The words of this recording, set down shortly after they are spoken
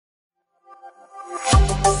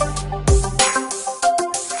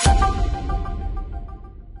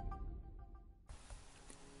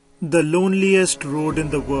The loneliest road in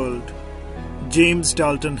the world, James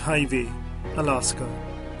Dalton Highway, Alaska.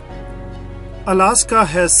 Alaska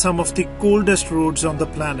has some of the coldest roads on the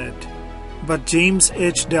planet, but James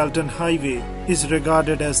H. Dalton Highway is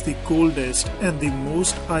regarded as the coldest and the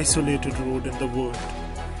most isolated road in the world.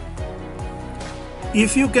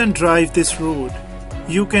 If you can drive this road,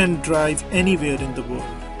 you can drive anywhere in the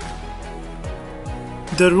world.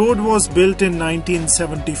 The road was built in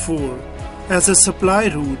 1974 as a supply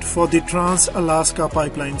route for the Trans-Alaska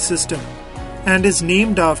Pipeline System and is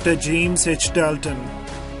named after James H. Dalton,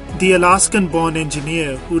 the Alaskan-born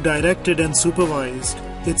engineer who directed and supervised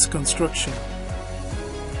its construction.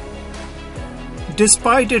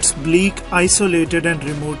 Despite its bleak, isolated and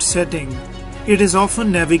remote setting, it is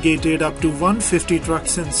often navigated up to 150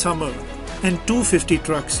 trucks in summer and 250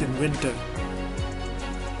 trucks in winter.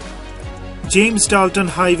 James Dalton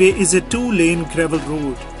Highway is a two-lane gravel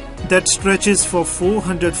road that stretches for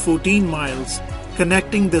 414 miles,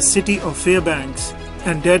 connecting the city of Fairbanks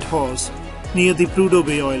and Dead Horse near the Prudhoe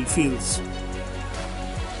Bay oil fields.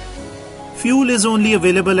 Fuel is only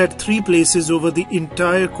available at 3 places over the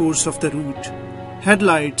entire course of the route.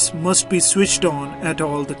 Headlights must be switched on at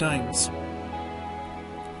all the times.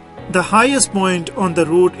 The highest point on the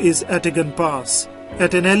road is Atigun Pass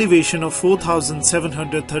at an elevation of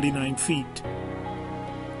 4,739 feet.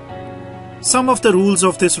 Some of the rules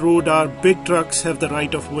of this road are: big trucks have the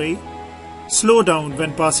right of way, slow down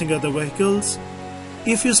when passing other vehicles,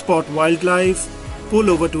 if you spot wildlife, pull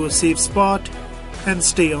over to a safe spot, and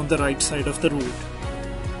stay on the right side of the road.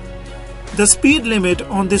 The speed limit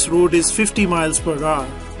on this road is 50 miles per hour.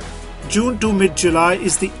 June to mid-July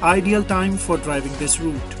is the ideal time for driving this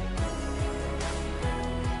route.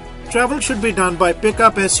 Travel should be done by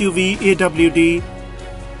pickup, SUV, AWD,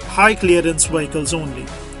 high clearance vehicles only.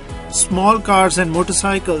 Small cars and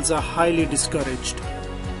motorcycles are highly discouraged.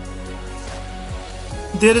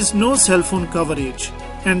 There is no cell phone coverage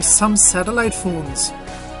and some satellite phones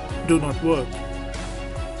do not work.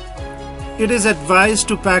 It is advised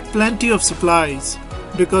to pack plenty of supplies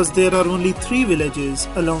because there are only 3 villages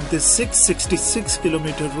along this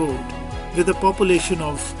 666-kilometer road with a population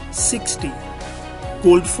of 60.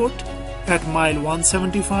 Coldfoot at mile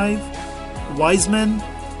 175, Wiseman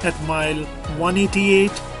at mile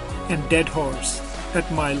 188 and Dead Horse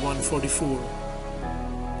at mile 144.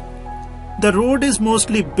 The road is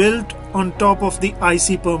mostly built on top of the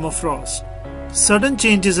icy permafrost. Sudden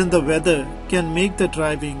changes in the weather can make the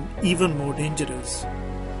driving even more dangerous.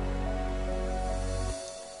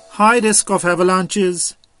 High risk of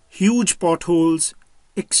avalanches, huge potholes,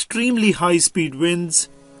 extremely high-speed winds,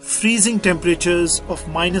 freezing temperatures of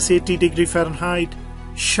 -80°F,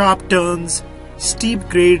 sharp turns, steep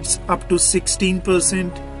grades up to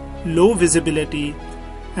 16%, low visibility,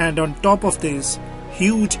 and on top of this,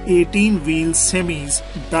 huge 18-wheel semis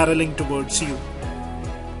barreling towards you.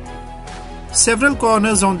 Several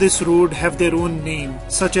corners on this road have their own name,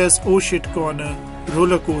 such as Oh Shit Corner,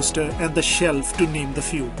 Roller Coaster, and The Shelf, to name the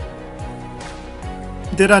few.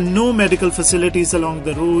 There are no medical facilities along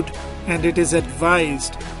the road, and it is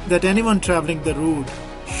advised that anyone traveling the road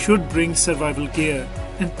should bring survival gear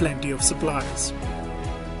and plenty of supplies.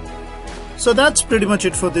 So that's pretty much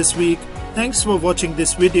it for this week. Thanks for watching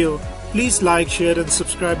this video. Please like, share and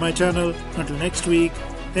subscribe my channel. Until next week,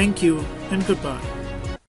 thank you and goodbye.